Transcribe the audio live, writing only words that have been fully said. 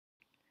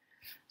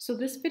So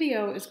this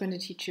video is going to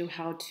teach you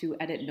how to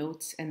edit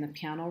notes in the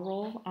piano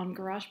roll on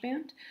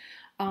GarageBand.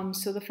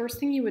 So the first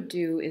thing you would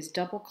do is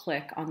double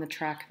click on the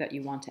track that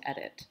you want to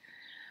edit.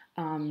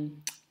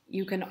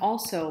 You can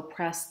also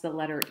press the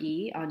letter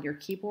E on your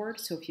keyboard.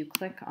 So if you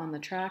click on the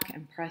track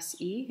and press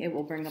E, it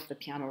will bring up the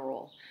piano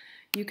roll.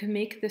 You can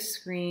make the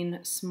screen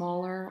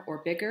smaller or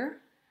bigger.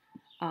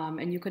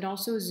 And you can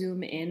also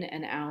zoom in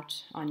and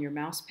out on your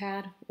mouse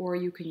pad, or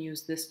you can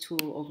use this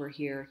tool over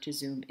here to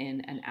zoom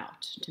in and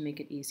out to make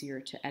it easier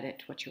to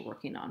edit what you're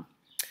working on.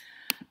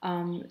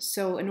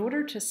 So in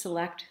order to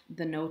select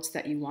the notes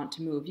that you want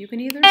to move, you can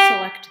either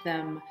select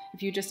them,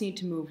 if you just need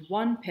to move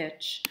one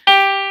pitch,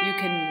 you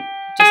can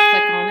just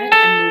click on it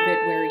and move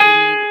it where you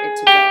need it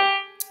to go.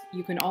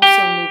 You can also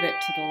move it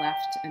to the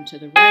left and to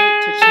the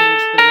right to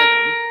change the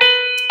rhythm.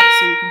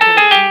 So you can put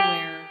it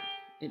anywhere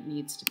it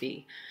needs to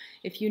be.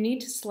 If you need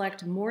to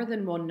select more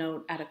than one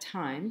note at a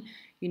time,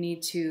 you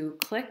need to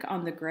click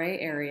on the gray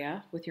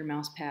area with your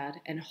mouse pad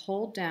and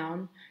hold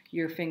down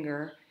your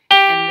finger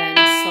and then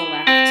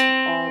select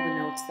all the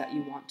notes that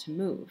you want to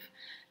move.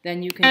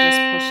 Then you can just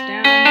push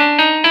down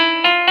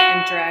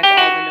and drag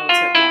all the notes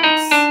at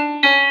once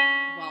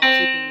while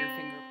keeping your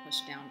finger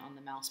pushed down on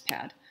the mouse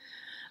pad.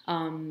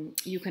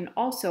 You can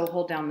also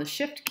hold down the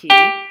Shift key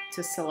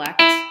to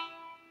select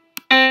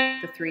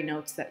the 3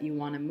 notes that you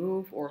want to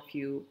move, or if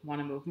you want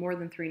to move more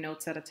than 3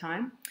 notes at a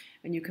time,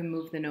 and you can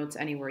move the notes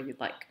anywhere you'd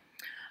like.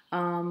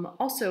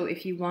 Also,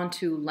 if you want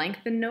to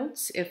lengthen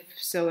notes, if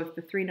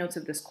the 3 notes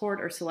of this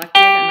chord are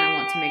selected and I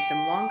want to make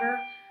them longer,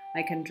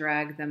 I can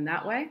drag them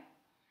that way.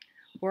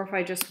 Or if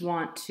I just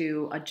want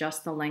to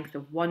adjust the length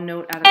of one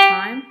note at a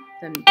time,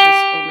 then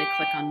just only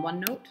click on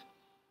one note.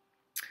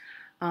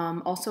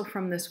 Also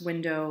from this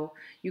window,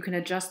 you can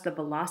adjust the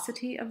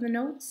velocity of the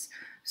notes.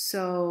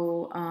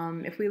 So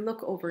if we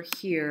look over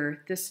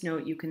here, this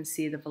note, you can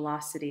see the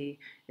velocity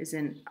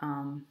isn't,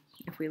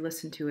 if we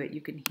listen to it, you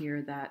can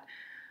hear that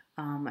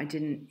I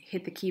didn't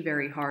hit the key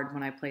very hard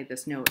when I played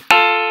this note.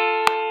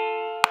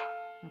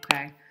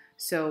 Okay,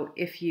 so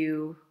if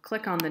you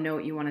click on the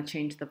note you want to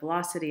change the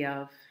velocity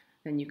of,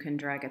 then you can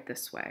drag it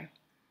this way.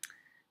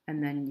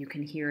 And then you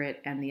can hear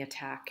it and the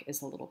attack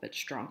is a little bit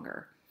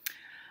stronger.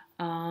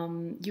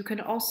 You can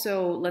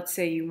also, let's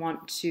say you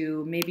want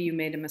to, maybe you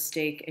made a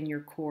mistake in your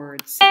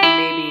chords,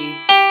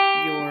 and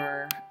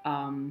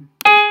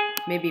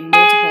maybe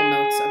multiple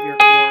notes of your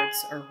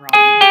chords are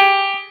wrong.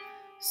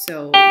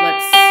 So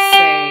let's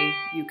say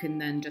you can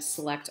then just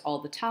select all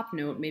the top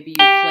note. Maybe you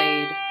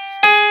played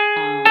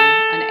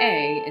an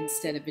A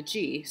instead of a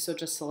G. So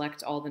just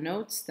select all the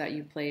notes that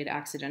you played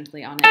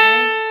accidentally on an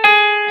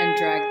A and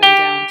drag them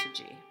down to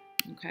G.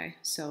 Okay,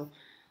 so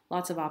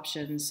lots of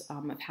options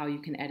of how you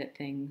can edit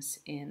things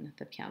in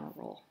the piano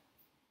roll.